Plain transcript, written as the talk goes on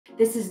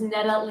This is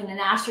Netta Lena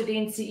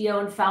Nastradine, CEO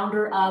and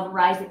founder of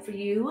Rise It For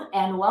You,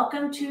 and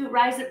welcome to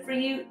Rise It For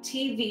You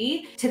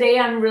TV. Today,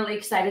 I'm really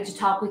excited to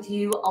talk with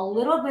you a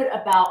little bit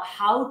about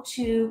how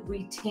to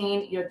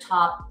retain your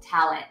top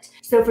talent.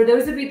 So for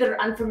those of you that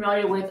are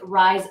unfamiliar with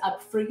Rise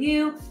Up For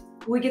You,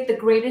 we get the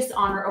greatest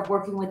honor of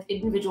working with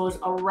individuals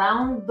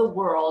around the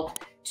world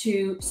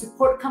to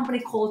support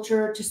company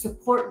culture, to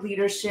support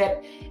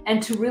leadership,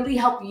 and to really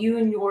help you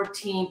and your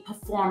team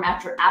perform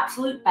at your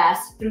absolute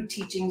best through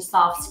teaching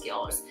soft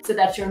skills. So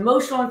that's your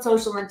emotional and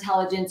social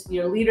intelligence,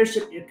 your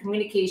leadership, your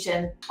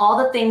communication, all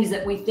the things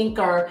that we think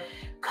are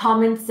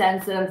common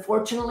sense that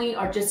unfortunately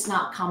are just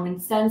not common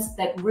sense,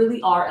 that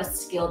really are a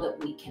skill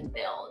that we can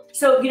build.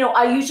 So,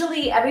 I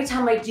usually, every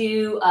time I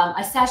do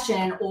a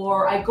session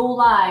or I go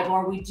live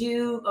or we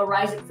do a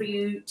Rise It For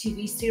You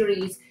TV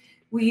series,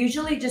 we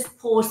usually just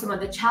pull some of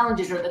the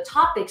challenges or the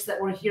topics that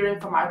we're hearing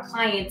from our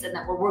clients and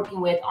that we're working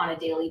with on a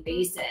daily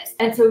basis.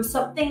 And so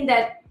something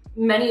that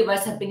many of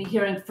us have been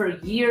hearing for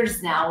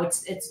years now,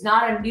 it's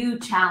not a new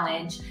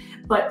challenge,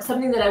 but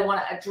something that I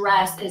want to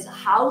address is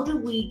how do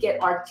we get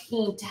our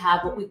team to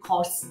have what we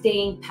call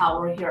staying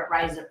power here at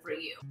Rise It For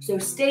You. So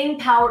staying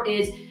power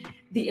is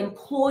the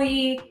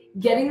employee,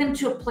 getting them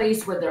to a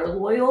place where they're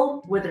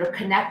loyal, where they're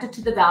connected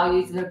to the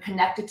values, they're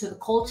connected to the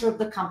culture of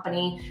the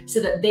company so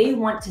that they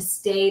want to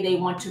stay, they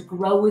want to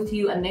grow with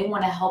you, and they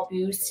want to help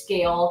you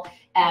scale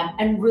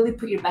and really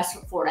put your best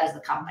foot forward as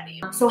the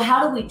company. So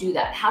how do we do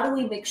that? How do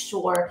we make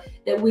sure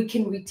that we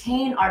can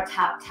retain our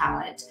top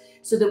talent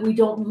so that we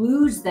don't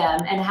lose them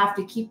and have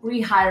to keep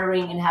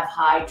rehiring and have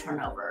high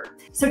turnover?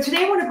 So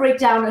today I want to break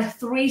down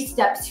 3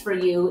 steps for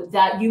you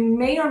that you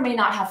may or may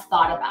not have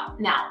thought about.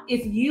 Now,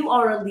 if you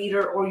are a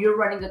leader or you're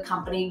running a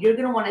company, you're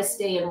going to want to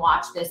stay and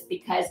watch this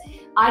because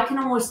I can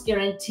almost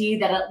guarantee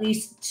that at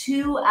least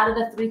 2 out of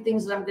the 3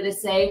 things that I'm going to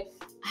say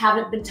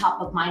haven't been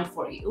top of mind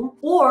for you.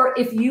 Or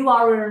if you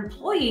are an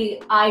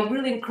employee, I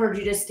really encourage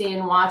you to stay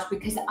and watch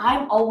because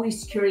I'm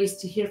always curious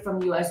to hear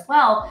from you as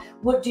well.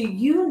 What do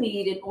you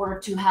need in order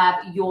to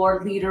have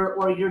your leader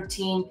or your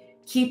team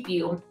keep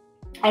you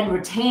and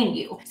retain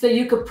you? So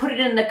you could put it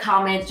in the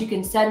comments, you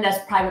can send us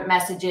private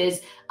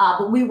messages,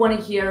 but we want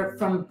to hear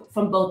from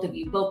both of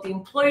you, both the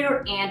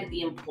employer and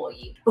the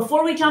employee.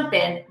 Before we jump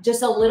in,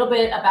 just a little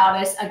bit about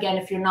us. Again,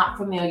 if you're not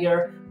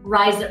familiar,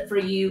 Rise It For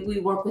You, we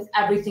work with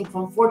everything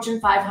from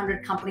Fortune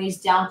 500 companies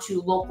down to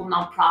local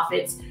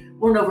nonprofits.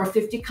 We're in over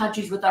 50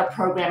 countries with our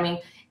programming.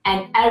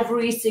 And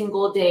every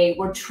single day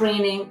we're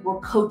training,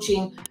 we're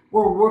coaching,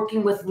 we're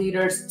working with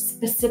leaders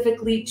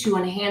specifically to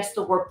enhance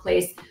the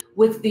workplace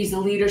with these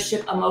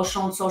leadership,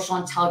 emotional, and social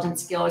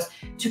intelligence skills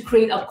to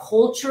create a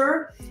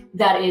culture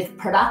that is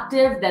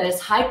productive, that is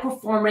high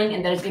performing,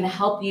 and that is going to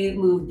help you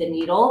move the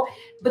needle,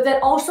 but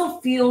that also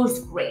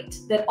feels great,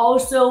 that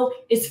also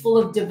is full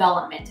of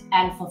development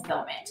and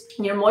fulfillment.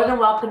 You're more than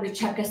welcome to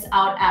check us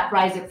out at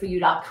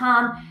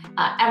riseitforyou.com.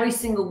 Every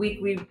single week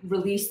we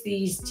release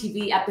these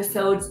TV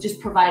episodes just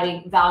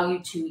providing value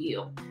to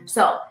you.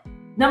 So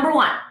number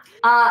 1,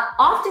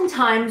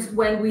 oftentimes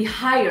when we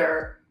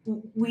hire,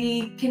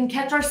 we can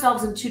catch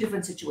ourselves in 2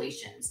 different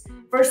situations.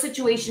 First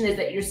situation is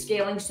that you're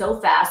scaling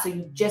so fast, so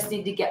you just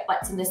need to get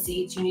butts in the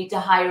seats. You need to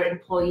hire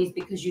employees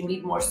because you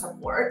need more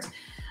support.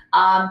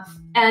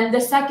 And the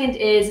second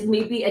is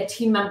maybe a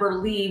team member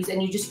leaves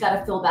and you just got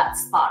to fill that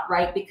spot,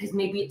 right? Because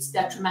maybe it's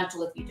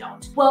detrimental if you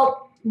don't.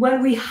 Well,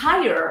 when we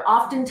hire,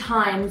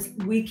 oftentimes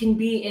we can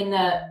be in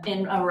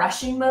a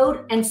rushing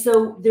mode. And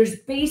so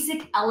there's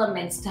basic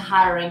elements to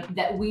hiring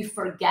that we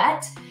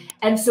forget.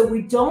 And so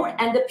we don't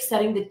end up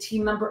setting the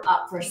team member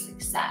up for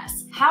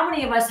success. How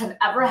many of us have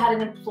ever had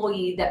an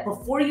employee that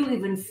before you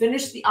even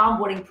finish the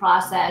onboarding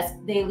process,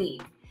 they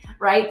leave,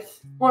 right?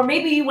 Or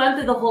maybe you went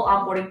through the whole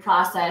onboarding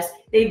process,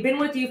 they've been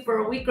with you for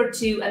a week or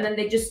 2, and then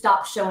they just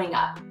stopped showing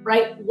up,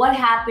 right? What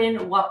happened?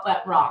 What went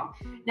wrong?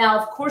 Now,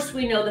 of course,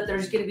 we know that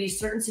there's going to be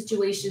certain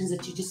situations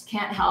that you just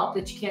can't help,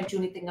 that you can't do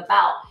anything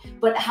about,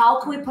 but how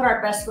can we put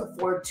our best foot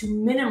forward to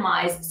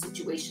minimize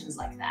situations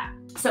like that?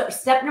 So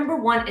step number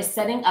 1 is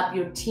setting up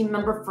your team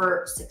member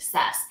for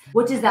success.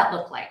 What does that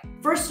look like?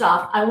 First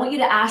off, I want you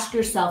to ask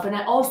yourself, and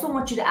I also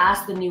want you to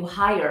ask the new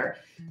hire,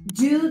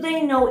 do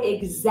they know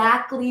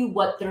exactly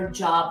what their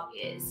job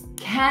is?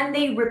 Can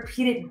they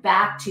repeat it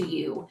back to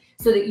you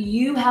so that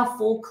you have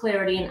full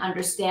clarity and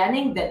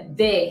understanding, that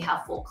they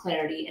have full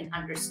clarity and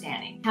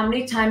understanding? How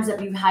many times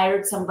have you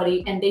hired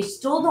somebody and they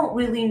still don't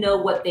really know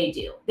what they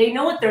do? They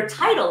know what their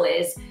title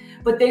is,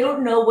 but they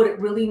don't know what it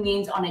really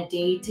means on a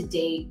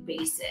day-to-day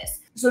basis.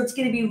 So it's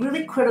going to be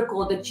really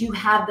critical that you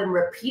have them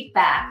repeat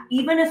back,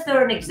 even if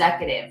they're an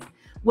executive,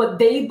 what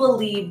they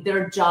believe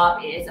their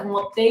job is and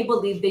what they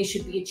believe they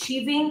should be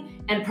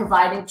achieving and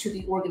providing to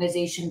the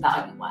organization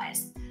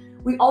value-wise.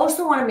 We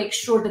also want to make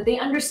sure that they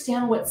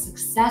understand what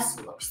success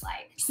looks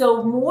like.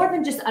 So more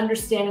than just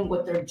understanding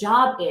what their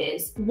job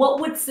is,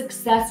 what would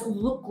success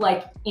look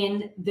like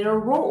in their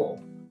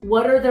role?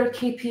 What are their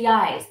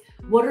KPIs?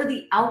 What are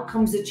the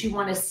outcomes that you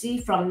want to see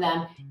from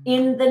them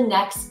in the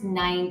next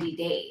 90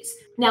 days?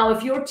 Now,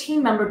 if your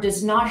team member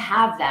does not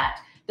have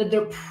that, that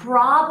they're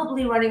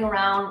probably running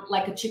around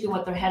like a chicken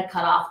with their head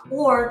cut off,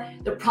 or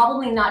they're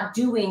probably not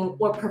doing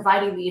or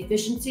providing the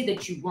efficiency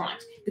that you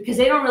want because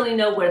they don't really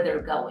know where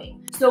they're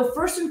going. So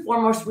first and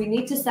foremost, we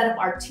need to set up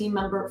our team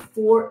member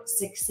for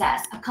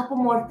success. A couple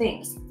more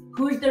things.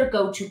 Who's their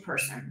go-to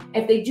person?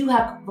 If they do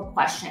have a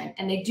question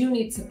and they do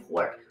need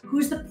support,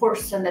 who's the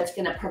person that's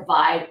going to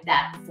provide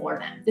that for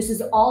them? This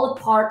is all a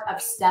part of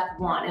step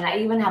one. And I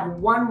even have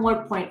one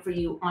more point for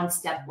you on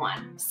step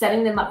one,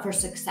 setting them up for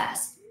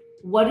success.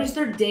 What does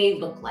their day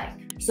look like?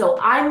 So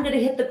I'm going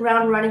to hit the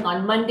ground running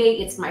on Monday.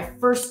 It's my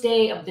first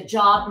day of the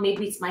job.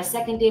 Maybe it's my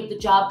second day of the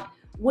job.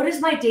 What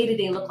does my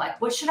day-to-day look like?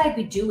 What should I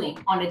be doing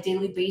on a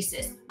daily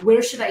basis?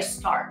 Where should I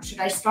start? Should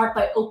I start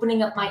by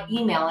opening up my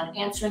email and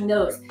answering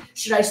those?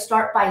 Should I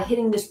start by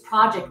hitting this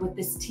project with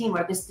this team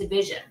or this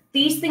division?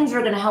 These things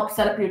are going to help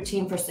set up your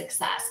team for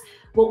success.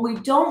 What we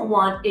don't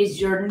want is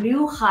your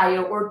new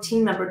hire or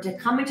team member to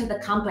come into the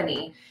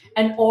company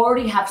and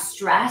already have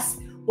stress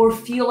or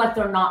feel like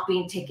they're not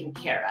being taken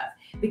care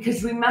of.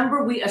 Because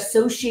remember, we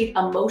associate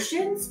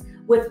emotions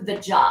with the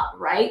job,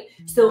 right?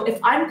 So if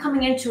I'm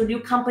coming into a new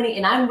company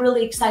and I'm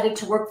really excited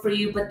to work for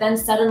you, but then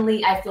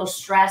suddenly I feel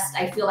stressed,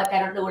 I feel like I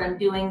don't know what I'm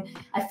doing,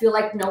 I feel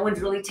like no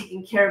one's really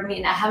taking care of me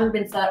and I haven't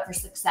been set up for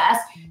success,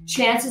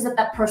 chances that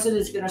that person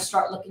is going to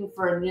start looking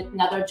for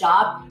another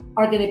job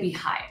are going to be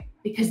high,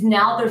 because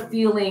now they're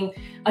feeling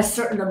a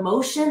certain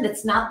emotion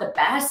that's not the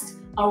best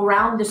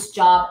around this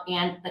job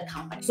and the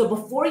company. So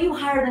before you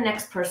hire the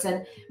next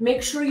person,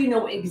 make sure you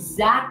know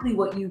exactly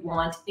what you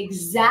want,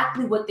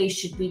 exactly what they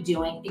should be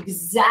doing,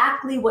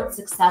 exactly what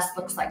success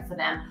looks like for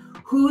them,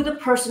 who the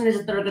person is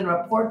that they're going to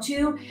report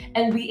to,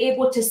 and be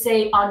able to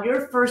say on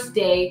your first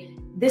day,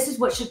 this is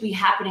what should be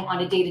happening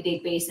on a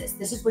day-to-day basis.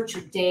 This is what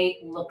your day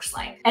looks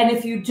like. And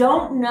if you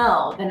don't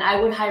know, then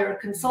I would hire a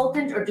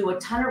consultant or do a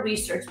ton of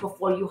research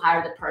before you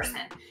hire the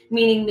person.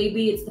 Meaning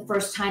maybe it's the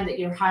first time that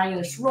you're hiring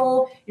this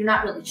role, you're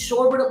not really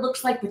sure what it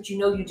looks like, but you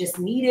know you just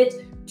need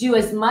it. Do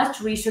as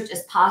much research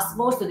as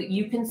possible so that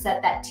you can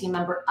set that team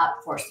member up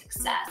for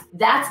success.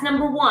 That's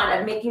number one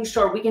of making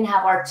sure we can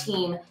have our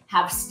team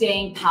have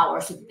staying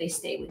power so that they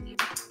stay with you.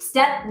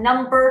 Step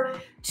number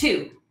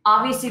two.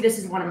 Obviously, this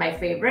is one of my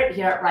favorite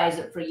here at Rise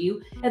Up For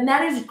You, and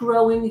that is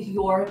growing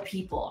your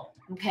people,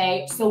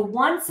 okay? So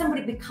once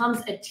somebody becomes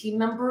a team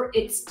member,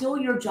 it's still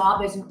your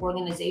job as an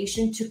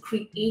organization to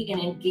create an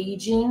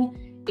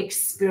engaging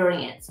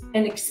experience,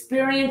 an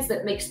experience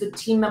that makes the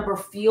team member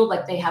feel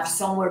like they have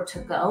somewhere to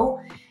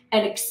go,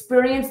 an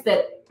experience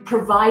that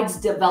provides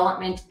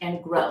development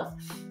and growth.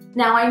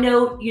 Now, I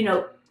know,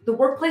 the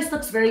workplace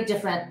looks very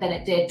different than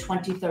it did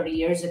 20, 30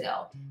 years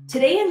ago.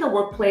 Today in the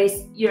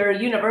workplace, you're a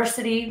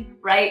university,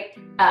 right?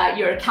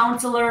 You're a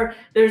counselor.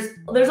 There's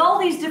all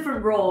these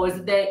different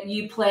roles that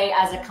you play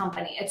as a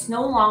company. It's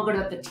no longer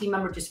that the team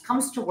member just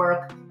comes to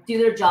work, do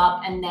their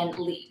job, and then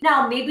leave.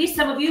 Now, maybe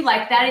some of you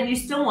like that and you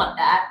still want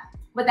that,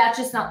 but that's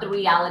just not the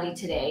reality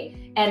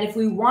today. And if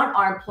we want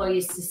our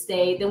employees to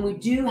stay, then we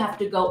do have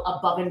to go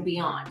above and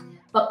beyond.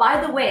 But by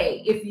the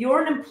way, if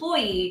you're an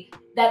employee,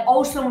 that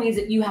also means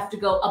that you have to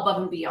go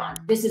above and beyond.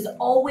 This is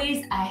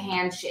always a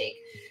handshake.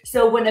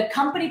 So when a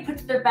company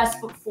puts their best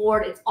foot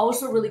forward, it's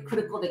also really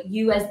critical that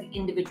you as the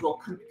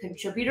individual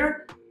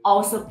contributor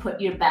also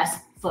put your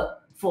best foot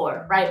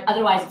forward, right?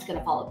 Otherwise, it's going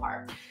to fall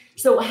apart.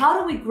 So how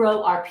do we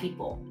grow our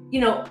people?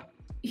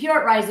 Here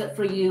at Rise Up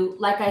For You,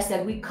 like I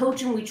said, we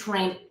coach and we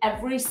train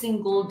every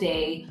single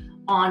day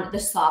on the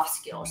soft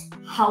skills,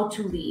 how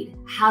to lead,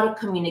 how to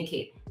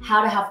communicate,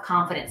 how to have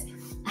confidence,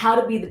 how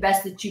to be the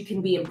best that you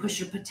can be and push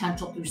your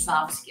potential through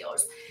soft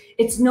skills.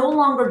 It's no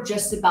longer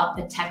just about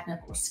the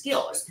technical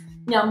skills.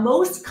 Now,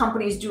 most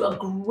companies do a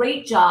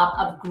great job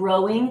of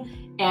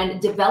growing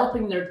and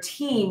developing their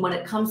team when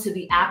it comes to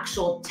the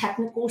actual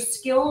technical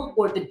skill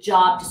or the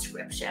job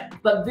description.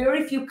 But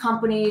very few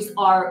companies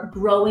are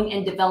growing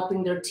and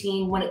developing their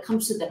team when it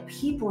comes to the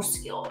people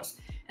skills.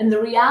 And the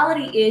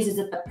reality is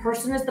that the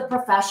person is the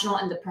professional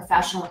and the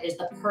professional is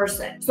the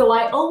person. So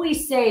I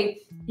always say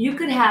you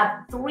can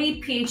have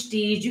 3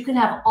 PhDs, you can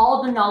have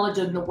all the knowledge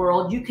in the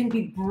world, you can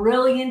be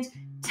brilliant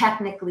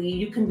technically,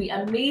 you can be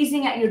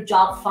amazing at your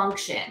job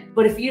function.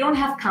 But if you don't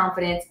have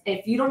confidence,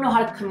 if you don't know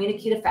how to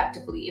communicate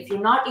effectively, if you're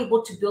not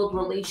able to build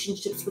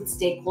relationships with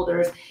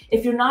stakeholders,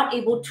 if you're not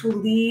able to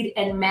lead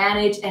and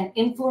manage and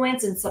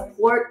influence and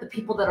support the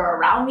people that are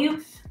around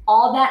you,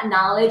 all that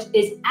knowledge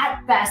is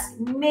at best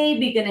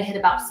maybe going to hit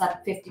about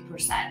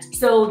 50%.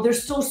 So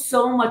there's still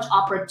so much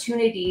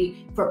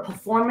opportunity for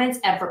performance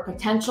and for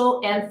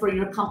potential and for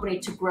your company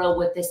to grow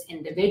with this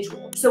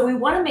individual. So we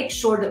want to make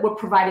sure that we're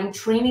providing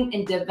training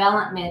and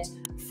development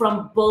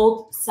from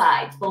both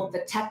sides, both the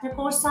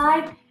technical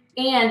side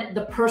and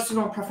the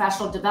personal and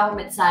professional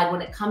development side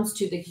when it comes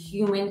to the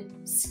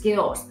human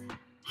skills.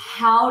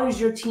 How does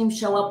your team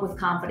show up with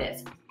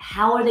confidence?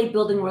 How are they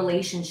building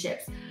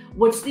relationships?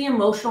 What's the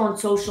emotional and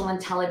social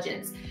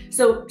intelligence?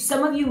 So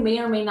some of you may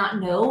or may not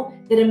know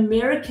that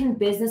American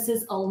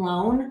businesses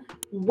alone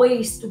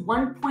waste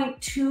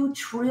 $1.2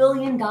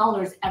 trillion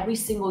every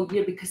single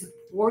year because of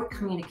poor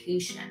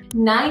communication.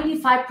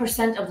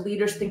 95% of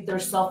leaders think they're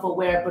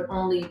self-aware, but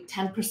only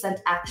 10%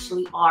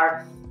 actually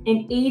are.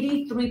 And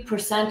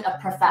 83% of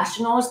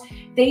professionals,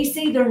 they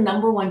say their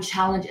number one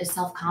challenge is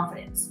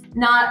self-confidence.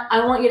 Now,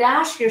 I want you to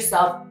ask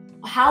yourself,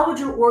 how would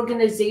your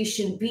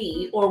organization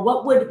be, or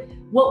what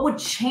would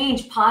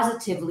change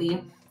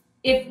positively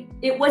if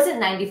it wasn't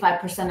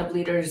 95% of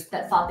leaders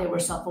that thought they were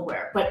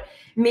self-aware, but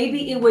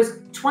maybe it was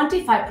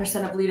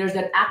 25% of leaders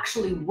that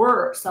actually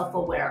were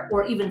self-aware,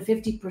 or even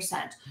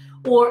 50%.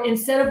 Or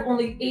instead of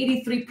only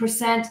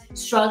 83%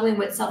 struggling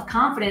with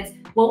self-confidence,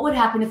 what would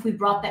happen if we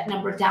brought that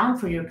number down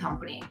for your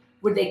company?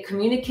 Would they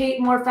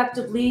communicate more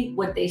effectively?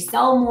 Would they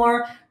sell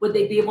more? Would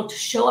they be able to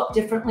show up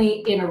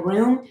differently in a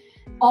room?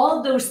 All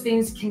of those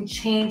things can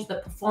change the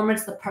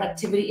performance, the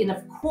productivity, and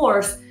of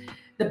course,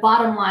 the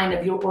bottom line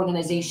of your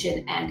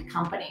organization and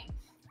company.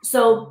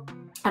 So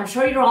I'm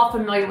sure you're all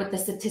familiar with the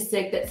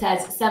statistic that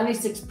says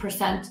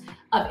 76%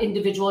 of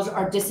individuals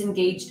are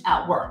disengaged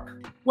at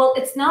work. Well,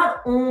 it's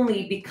not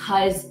only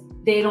because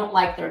they don't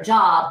like their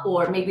job,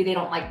 or maybe they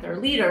don't like their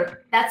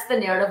leader. That's the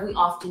narrative we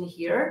often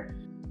hear.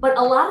 But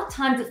a lot of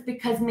times it's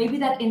because maybe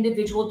that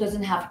individual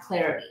doesn't have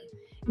clarity.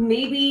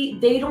 Maybe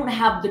they don't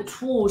have the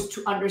tools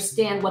to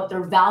understand what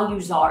their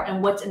values are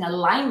and what's in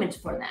alignment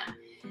for them.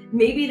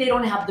 Maybe they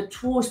don't have the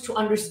tools to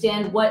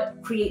understand what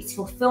creates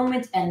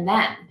fulfillment in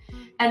them.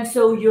 And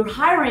so you're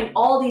hiring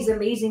all these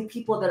amazing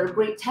people that are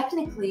great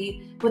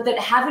technically, but that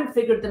haven't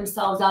figured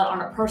themselves out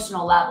on a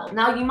personal level.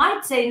 Now, you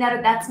might say,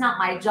 Netta, that's not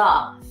my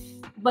job.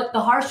 But the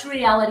harsh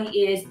reality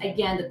is,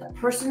 again, that the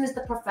person is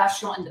the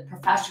professional and the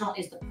professional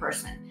is the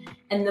person.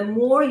 And the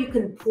more you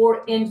can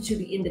pour into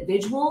the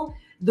individual,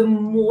 the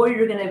more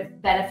you're going to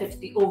benefit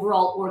the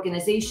overall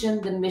organization,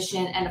 the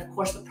mission, and of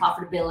course, the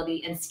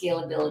profitability and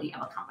scalability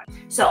of a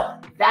company. So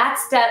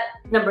that's step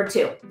number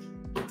 2.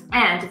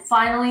 And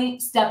finally,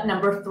 step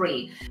number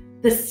 3,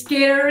 the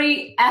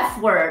scary F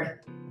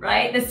word,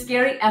 right? The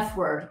scary F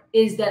word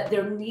is that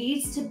there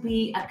needs to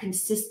be a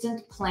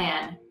consistent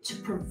plan to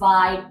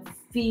provide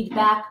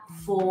feedback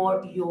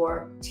for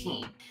your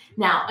team.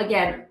 Now,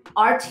 again,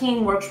 our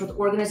team works with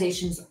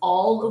organizations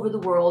all over the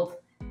world,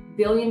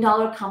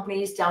 billion-dollar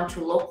companies down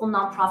to local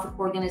nonprofit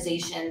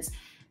organizations.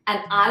 And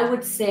I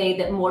would say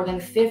that more than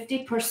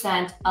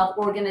 50% of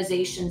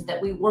organizations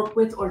that we work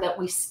with or that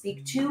we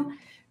speak to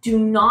do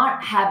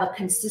not have a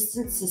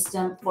consistent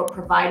system for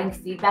providing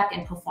feedback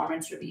and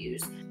performance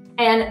reviews.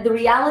 And the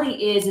reality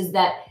is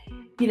that,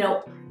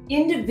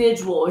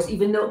 individuals,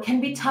 even though it can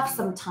be tough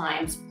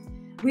sometimes,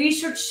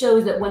 research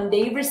shows that when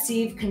they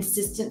receive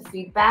consistent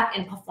feedback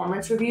and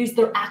performance reviews,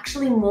 they're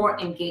actually more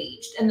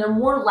engaged and they're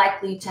more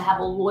likely to have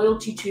a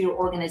loyalty to your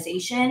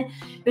organization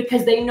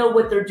because they know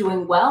what they're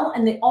doing well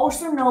and they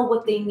also know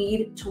what they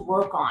need to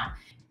work on.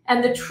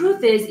 And the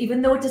truth is,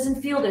 even though it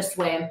doesn't feel this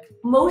way,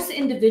 most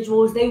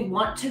individuals, they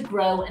want to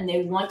grow and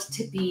they want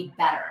to be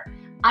better.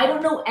 I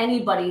don't know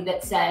anybody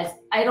that says,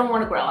 I don't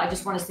want to grow, I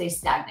just want to stay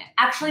stagnant.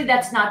 Actually,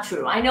 that's not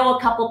true. I know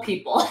a couple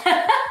people,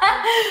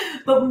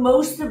 but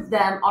most of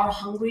them are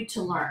hungry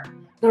to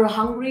learn. They're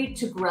hungry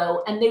to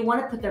grow and they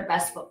want to put their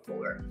best foot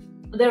forward.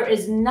 There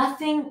is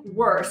nothing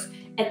worse,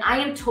 and I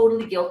am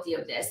totally guilty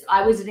of this.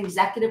 I was an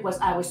executive when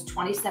I was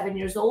 27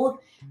 years old,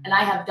 and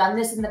I have done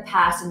this in the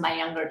past in my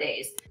younger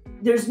days.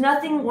 There's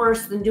nothing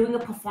worse than doing a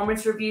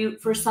performance review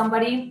for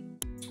somebody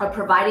or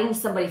providing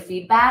somebody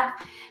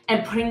feedback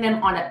and putting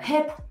them on a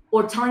PIP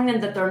or telling them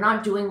that they're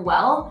not doing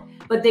well,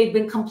 but they've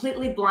been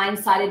completely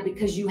blindsided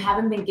because you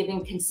haven't been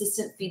giving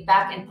consistent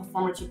feedback and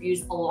performance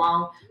reviews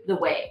along the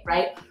way,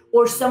 right?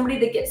 Or somebody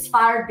that gets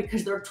fired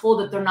because they're told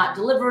that they're not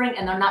delivering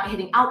and they're not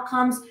hitting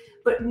outcomes,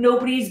 but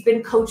nobody's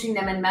been coaching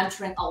them and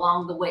mentoring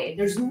along the way.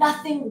 There's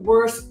nothing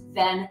worse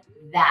than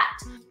that.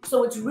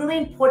 So it's really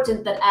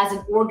important that as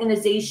an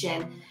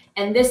organization,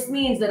 and this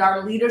means that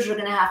our leaders are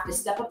going to have to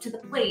step up to the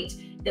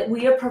plate, that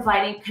we are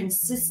providing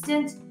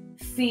consistent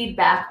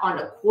feedback on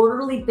a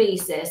quarterly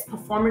basis,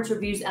 performance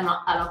reviews on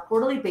a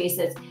quarterly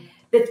basis,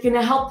 that's going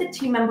to help the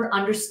team member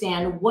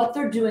understand what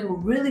they're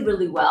doing really,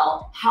 really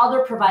well, how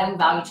they're providing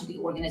value to the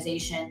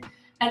organization,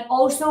 and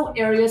also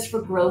areas for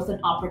growth and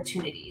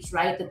opportunities,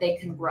 right, that they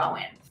can grow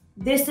in.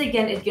 This,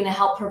 again, is going to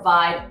help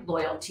provide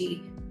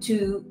loyalty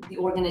to the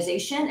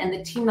organization, and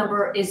the team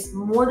member is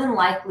more than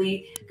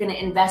likely going to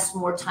invest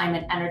more time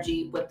and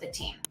energy with the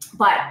team.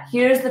 But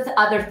here's the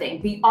other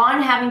thing.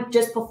 Beyond having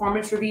just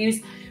performance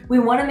reviews, we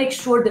want to make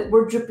sure that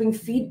we're dripping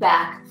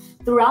feedback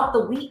throughout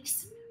the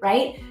weeks,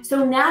 right?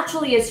 So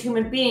naturally, as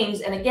human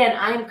beings, and again,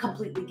 I am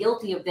completely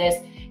guilty of this,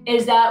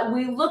 is that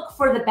we look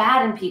for the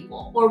bad in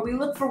people, or we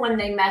look for when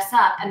they mess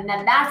up, and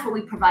then that's what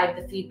we provide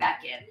the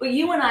feedback in. But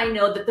you and I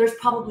know that there's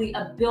probably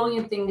a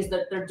billion things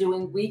that they're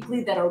doing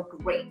weekly that are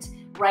great.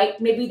 right?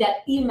 Maybe that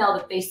email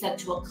that they sent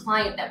to a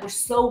client that was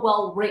so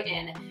well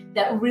written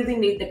that really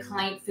made the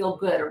client feel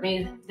good or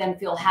made them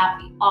feel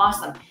happy.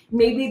 Awesome.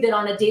 Maybe that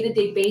on a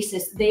day-to-day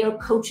basis, they are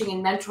coaching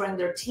and mentoring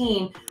their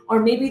team, or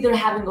maybe they're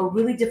having a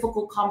really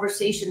difficult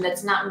conversation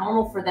that's not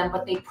normal for them,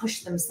 but they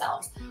push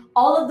themselves.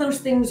 All of those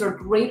things are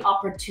great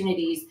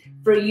opportunities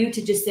for you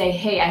to just say,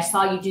 hey, I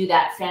saw you do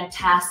that.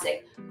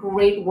 Fantastic.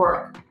 Great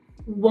work.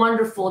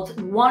 Wonderful,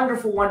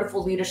 wonderful,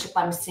 wonderful leadership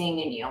I'm seeing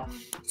in you.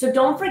 So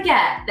don't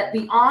forget that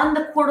beyond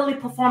the quarterly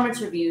performance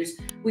reviews,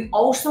 we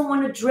also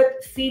want to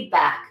drip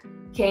feedback,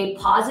 okay?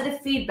 Positive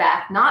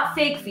feedback, not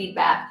fake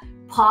feedback,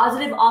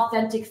 positive,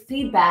 authentic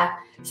feedback,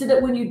 so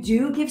that when you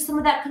do give some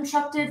of that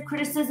constructive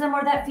criticism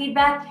or that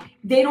feedback,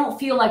 they don't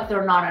feel like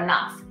they're not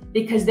enough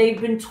because they've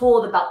been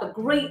told about the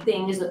great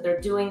things that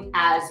they're doing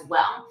as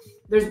well.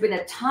 There's been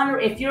a ton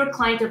of, if you're a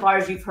client of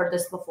ours, you've heard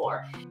this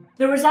before.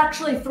 There was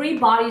actually 3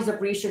 bodies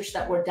of research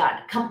that were done,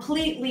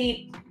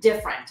 completely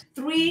different.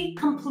 3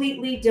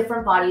 completely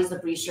different bodies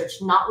of research,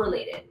 not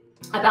related,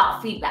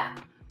 about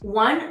feedback.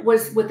 One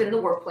was within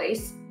the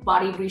workplace,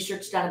 body of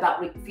research done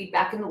about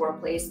feedback in the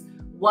workplace.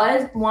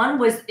 One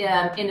was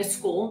in a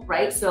school,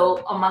 right?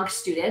 So amongst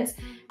students.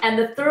 And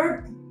the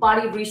third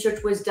body of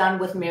research was done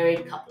with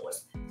married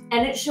couples.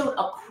 And it showed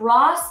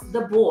across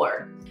the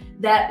board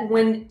that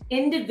when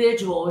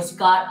individuals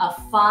got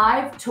a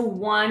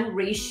 5-to-1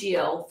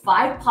 ratio,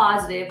 5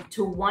 positive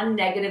to 1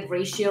 negative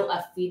ratio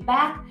of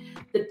feedback,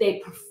 that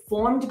they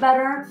performed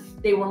better,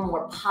 they were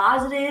more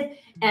positive,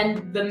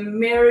 and the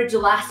marriage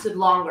lasted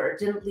longer,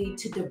 didn't lead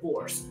to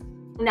divorce.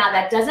 Now,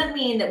 that doesn't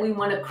mean that we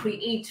want to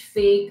create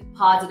fake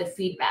positive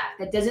feedback.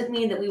 That doesn't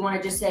mean that we want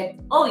to just say,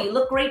 oh, you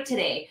look great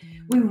today.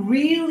 We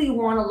really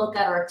want to look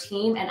at our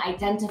team and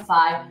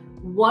identify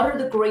what are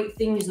the great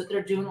things that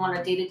they're doing on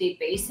a day-to-day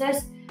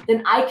basis.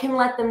 Then I can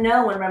let them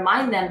know and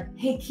remind them,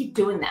 hey, keep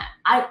doing that.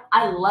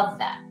 I love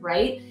that,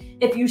 right?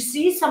 If you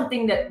see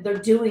something that they're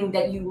doing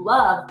that you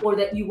love or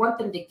that you want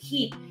them to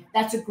keep,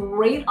 that's a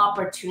great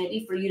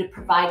opportunity for you to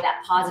provide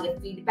that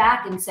positive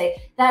feedback and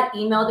say, that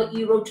email that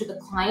you wrote to the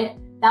client,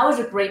 that was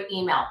a great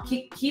email.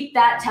 Keep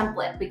that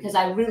template because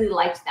I really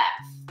liked that.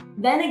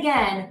 Then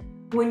again,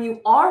 when you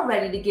are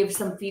ready to give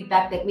some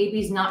feedback that maybe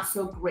is not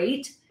so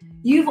great,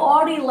 you've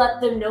already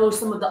let them know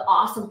some of the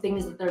awesome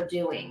things that they're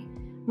doing.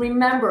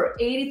 Remember,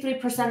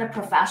 83% of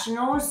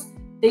professionals,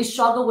 they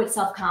struggle with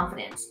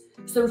self-confidence.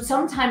 So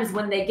sometimes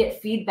when they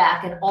get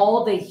feedback and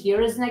all they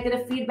hear is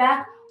negative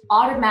feedback,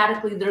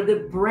 automatically their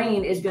good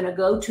brain is going to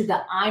go to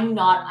the I'm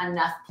not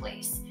enough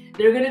place.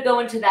 They're going to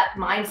go into that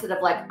mindset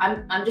of like,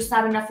 I'm just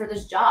not enough for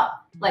this job.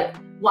 Like,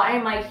 why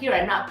am I here?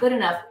 I'm not good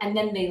enough. And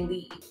then they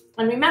leave.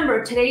 And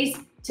remember,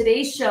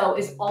 today's show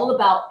is all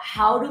about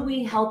how do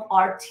we help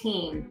our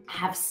team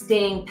have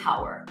staying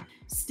power.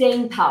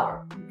 Staying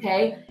power,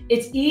 okay?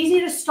 It's easy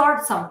to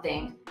start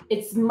something.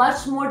 It's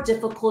much more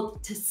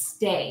difficult to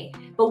stay,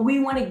 but we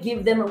want to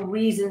give them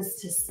reasons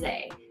to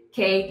stay,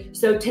 okay?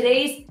 So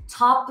today's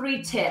top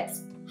 3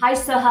 tips, hi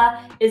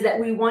Saha, is that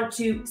we want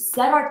to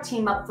set our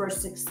team up for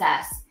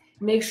success.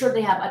 Make sure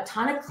they have a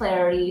ton of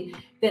clarity,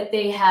 that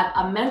they have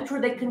a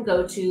mentor they can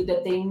go to,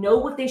 that they know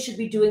what they should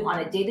be doing on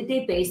a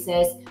day-to-day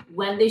basis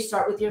when they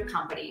start with your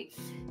company,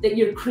 that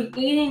you're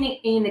creating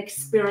an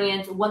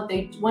experience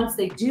once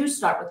they do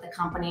start with the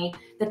company,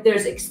 that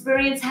there's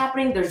experience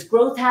happening, there's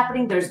growth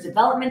happening, there's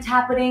development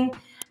happening,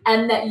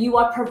 and that you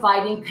are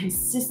providing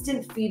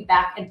consistent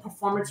feedback and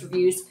performance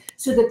reviews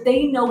so that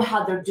they know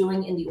how they're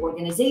doing in the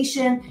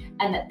organization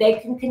and that they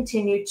can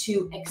continue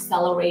to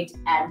accelerate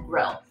and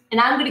grow. And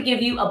I'm going to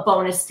give you a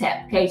bonus tip.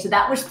 Okay, so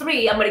that was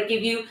 3. I'm going to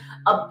give you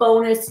a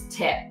bonus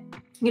tip.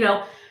 You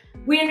know,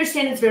 we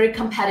understand it's very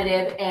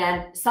competitive,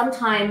 and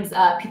sometimes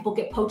people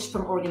get poached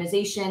from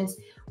organizations,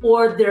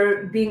 or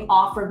they're being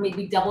offered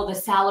maybe double the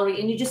salary,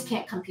 and you just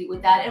can't compete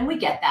with that. And we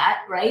get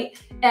that, right?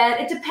 And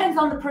it depends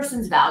on the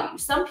person's value.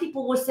 Some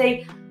people will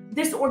say,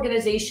 this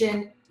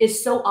organization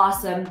is so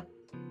awesome.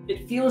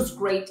 It feels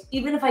great.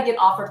 Even if I get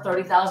offered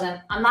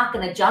 $30,000, I'm not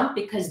going to jump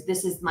because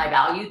this is my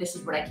value. This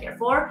is what I care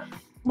for.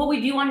 But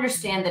we do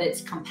understand that it's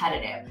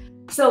competitive.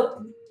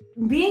 So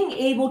being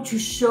able to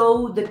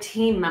show the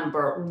team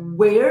member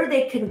where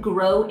they can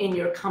grow in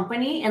your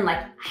company and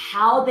like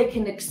how they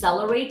can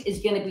accelerate is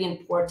going to be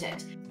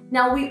important.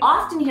 Now, we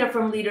often hear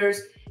from leaders,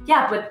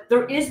 yeah, but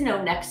there is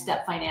no next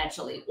step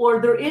financially,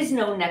 or there is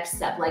no next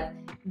step. Like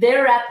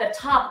they're at the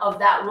top of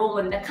that role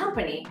in the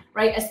company,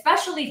 right?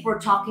 Especially if we're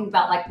talking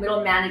about like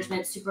middle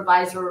management,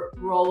 supervisor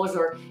roles,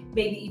 or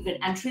maybe even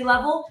entry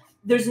level.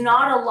 There's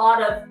not a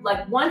lot of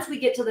like, once we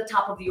get to the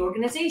top of the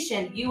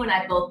organization, you and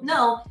I both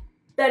know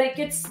that it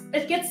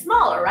gets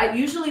smaller, right?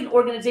 Usually an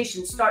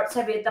organization starts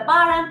heavy at the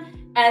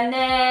bottom and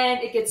then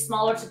it gets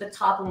smaller to the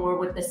top when we're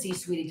with the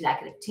C-suite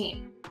executive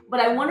team. But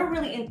I want to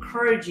really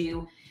encourage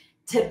you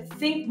to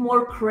think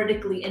more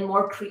critically and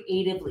more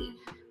creatively.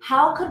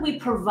 How could we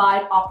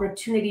provide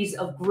opportunities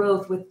of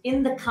growth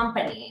within the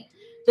company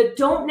that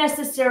don't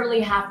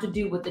necessarily have to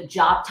do with the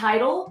job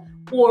title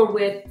or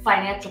with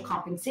financial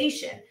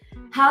compensation?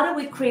 How do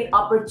we create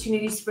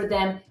opportunities for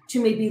them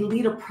to maybe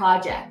lead a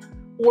project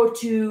or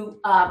to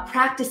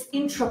practice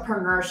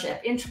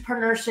intrapreneurship.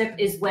 Intrapreneurship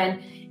is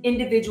when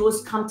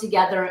individuals come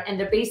together and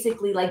they're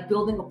basically like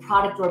building a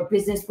product or a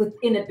business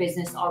within a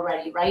business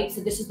already, right? So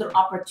this is their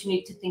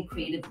opportunity to think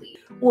creatively,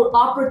 or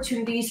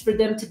opportunities for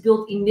them to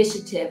build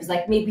initiatives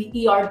like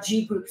maybe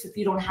ERG groups if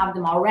you don't have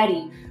them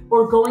already,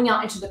 or going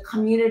out into the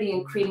community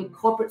and creating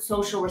corporate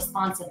social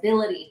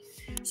responsibility.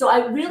 So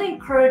I really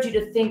encourage you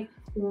to think,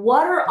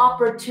 what are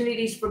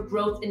opportunities for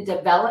growth and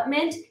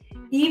development?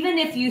 Even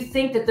if you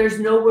think that there's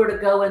nowhere to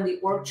go in the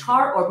org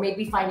chart, or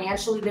maybe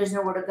financially there's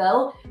nowhere to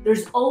go,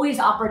 there's always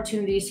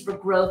opportunities for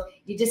growth.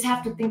 You just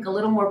have to think a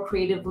little more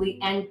creatively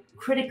and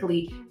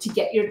critically to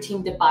get your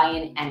team to buy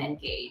in and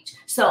engage.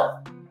 So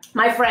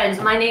my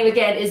friends, my name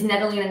again is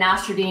Nedalina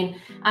Nasruddin.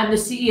 I'm the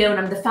CEO and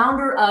I'm the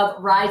founder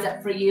of Rise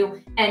Up For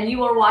You, and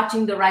you are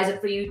watching the Rise Up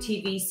For You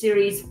TV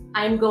series.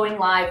 I'm going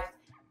live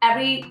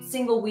every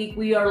single week.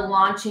 We are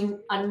launching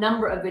a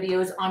number of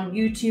videos on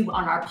YouTube,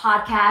 on our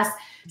podcast,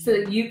 so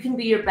that you can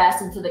be your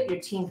best and so that your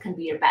team can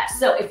be your best.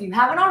 So if you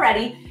haven't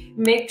already,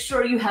 make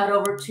sure you head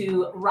over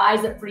to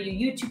Rise Up For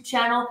You YouTube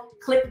channel,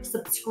 click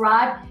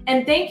subscribe.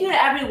 And thank you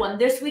to everyone.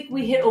 This week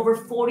we hit over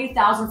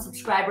 40,000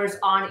 subscribers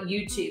on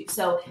YouTube.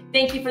 So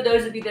thank you for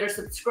those of you that are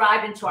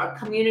subscribed into our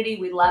community.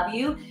 We love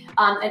you.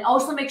 And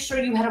also make sure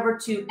you head over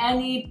to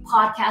any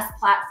podcast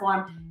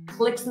platform,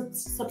 click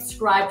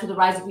subscribe to the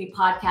Rise Up For You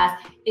podcast.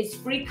 It's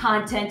free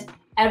content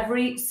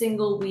every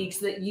single week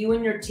so that you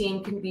and your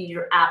team can be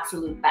your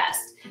absolute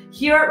best.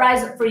 Here at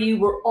Rise Up For You,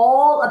 we're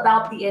all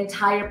about the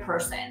entire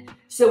person.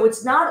 So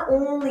it's not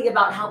only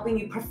about helping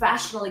you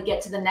professionally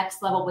get to the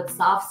next level with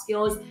soft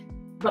skills,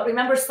 but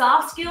remember,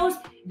 soft skills,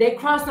 they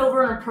cross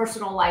over in a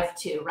personal life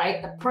too,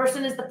 right? The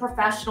person is the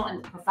professional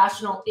and the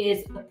professional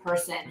is the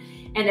person.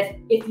 And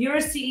if you're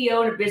a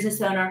CEO and a business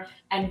owner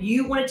and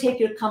you want to take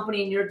your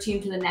company and your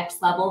team to the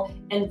next level,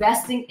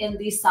 investing in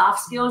these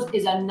soft skills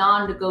is a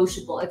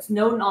non-negotiable. It's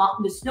no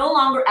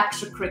longer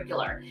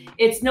extracurricular.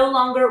 It's no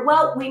longer,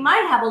 well, we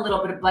might have a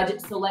little bit of budget,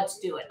 so let's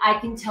do it. I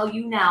can tell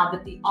you now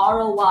that the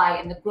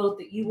ROI and the growth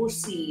that you will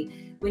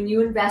see when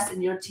you invest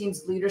in your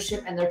team's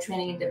leadership and their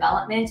training and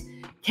development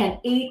can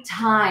 8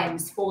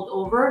 times fold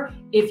over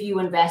if you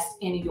invest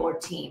in your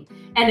team.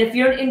 And if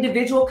you're an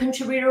individual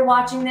contributor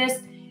watching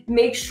this,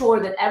 make sure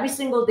that every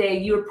single day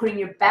you're putting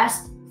your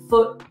best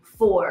foot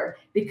forward,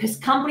 because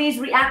companies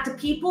react to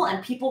people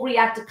and people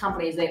react to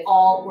companies. They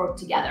all work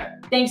together.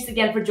 Thanks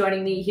again for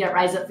joining me here at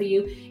Rise Up For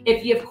You.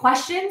 If you have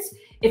questions,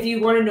 if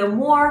you want to know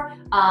more,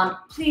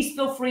 please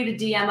feel free to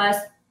DM us,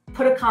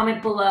 put a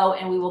comment below,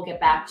 and we will get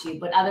back to you.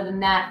 But other than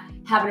that,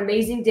 have an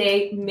amazing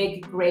day, make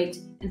it great,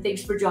 and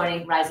thanks for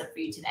joining Rise Up For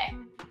You today.